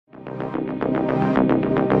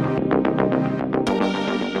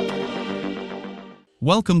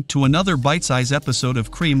Welcome to another bite-sized episode of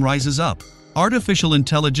Cream Rises Up. Artificial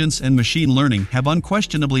intelligence and machine learning have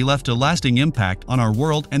unquestionably left a lasting impact on our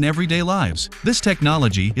world and everyday lives. This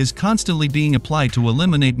technology is constantly being applied to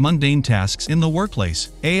eliminate mundane tasks in the workplace.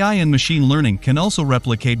 AI and machine learning can also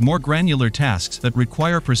replicate more granular tasks that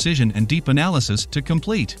require precision and deep analysis to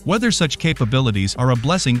complete. Whether such capabilities are a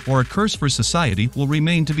blessing or a curse for society will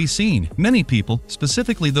remain to be seen. Many people,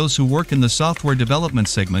 specifically those who work in the software development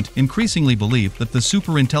segment, increasingly believe that the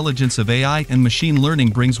superintelligence of AI and machine learning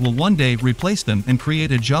brings will one day replace them and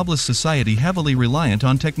create a jobless society heavily reliant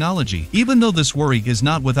on technology. Even though this worry is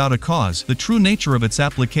not without a cause, the true nature of its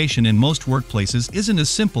application in most workplaces isn't as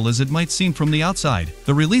simple as it might seem from the outside.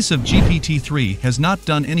 The release of GPT-3 has not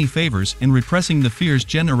done any favors in repressing the fears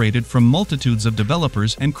generated from multitudes of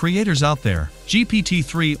developers and creators out there.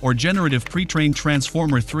 GPT-3, or Generative Pre-trained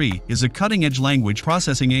Transformer 3, is a cutting-edge language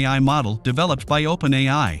processing AI model developed by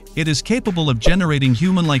OpenAI. It is capable of generating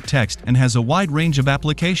human-like text and has a wide range of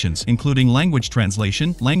applications, including language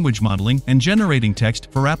translation, language modeling, and generating text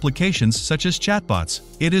for applications such as chatbots.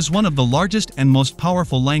 It is one of the largest and most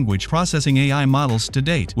powerful language processing AI models to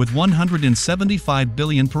date, with 175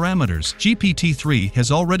 billion parameters. GPT-3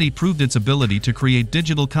 has already proved its ability to create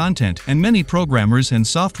digital content, and many programmers and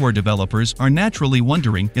software developers are naturally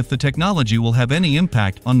wondering if the technology will have any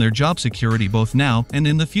impact on their job security both now and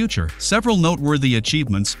in the future. Several noteworthy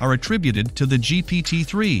achievements are attributed to the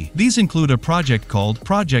GPT-3. These include a project called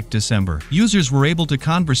Project December. Users were able to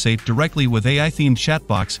conversate directly with AI-themed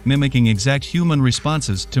chatbots, mimicking exact human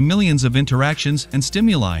responses to millions of interactions and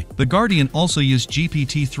stimuli. The Guardian also used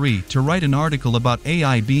GPT-3 to write an article about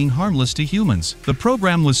AI being harmless to humans. The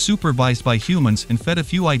program was supervised by humans and fed a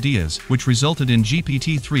few ideas, which resulted in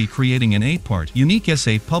GPT-3 creating an 8-part, unique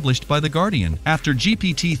essay published by The Guardian. After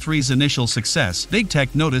GPT-3's initial success, Big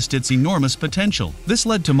Tech noticed its enormous potential. This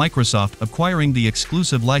led to Microsoft acquiring the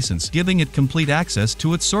exclusive license, giving it complete access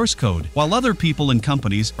to its source code. While other people and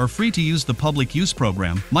companies are free to use the public use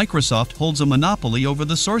program, Microsoft holds a monopoly over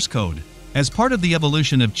the source code. As part of the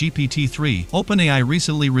evolution of GPT-3, OpenAI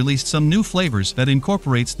recently released some new flavors that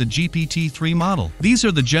incorporates the GPT-3 model. These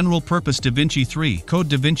are the general-purpose DaVinci 3, Code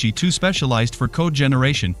DaVinci 2 specialized for code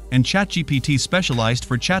generation, and ChatGPT specialized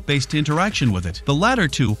for chat-based interaction with it. The latter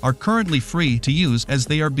two are currently free to use as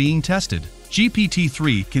they are being tested.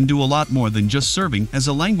 GPT-3 can do a lot more than just serving as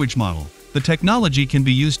a language model. The technology can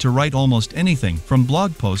be used to write almost anything, from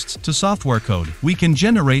blog posts to software code. We can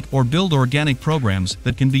generate or build organic programs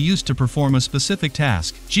that can be used to perform a specific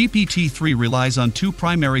task. GPT-3 relies on two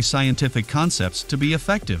primary scientific concepts to be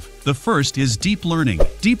effective. The first is deep learning.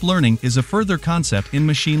 Deep learning is a further concept in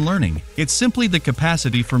machine learning. It's simply the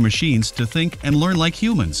capacity for machines to think and learn like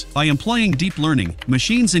humans. By employing deep learning,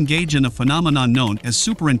 machines engage in a phenomenon known as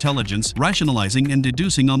superintelligence, rationalizing and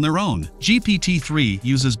deducing on their own. GPT-3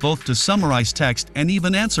 uses both to summarize text and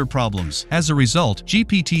even answer problems. As a result,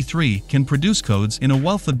 GPT-3 can produce codes in a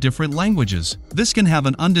wealth of different languages. This can have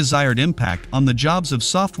an undesired impact on the jobs of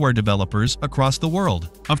software developers across the world.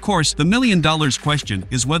 Of course, the million-dollar question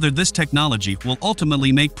is whether this technology will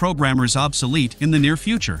ultimately make programmers obsolete in the near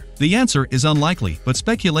future. The answer is unlikely, but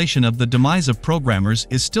speculation of the demise of programmers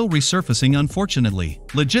is still resurfacing, unfortunately.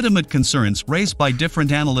 Legitimate concerns raised by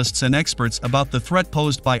different analysts and experts about the threat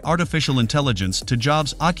posed by artificial intelligence to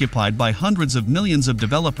jobs occupied by hundreds of millions of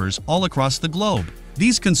developers all across the globe.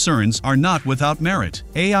 These concerns are not without merit.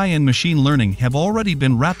 AI and machine learning have already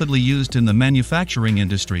been rapidly used in the manufacturing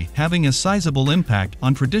industry, having a sizable impact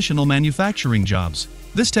on traditional manufacturing jobs.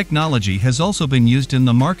 This technology has also been used in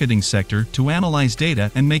the marketing sector to analyze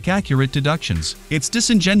data and make accurate deductions. It's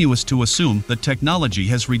disingenuous to assume that technology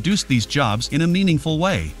has reduced these jobs in a meaningful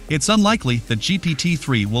way. It's unlikely that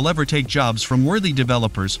GPT-3 will ever take jobs from worthy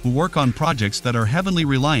developers who work on projects that are heavily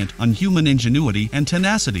reliant on human ingenuity and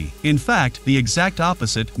tenacity. In fact, the exact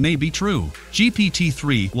opposite may be true.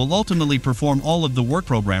 GPT-3 will ultimately perform all of the work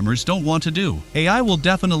programmers don't want to do. AI will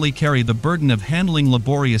definitely carry the burden of handling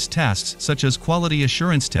laborious tasks such as quality assurance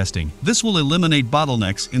testing. This will eliminate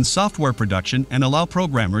bottlenecks in software production and allow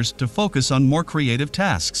programmers to focus on more creative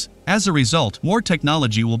tasks. As a result, more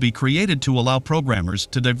technology will be created to allow programmers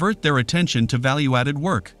to divert their attention to value-added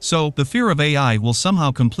work. So, the fear of AI will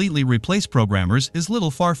somehow completely replace programmers is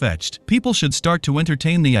little far-fetched. People should start to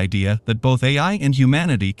entertain the idea that both AI and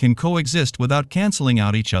humanity can coexist without canceling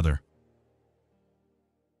out each other.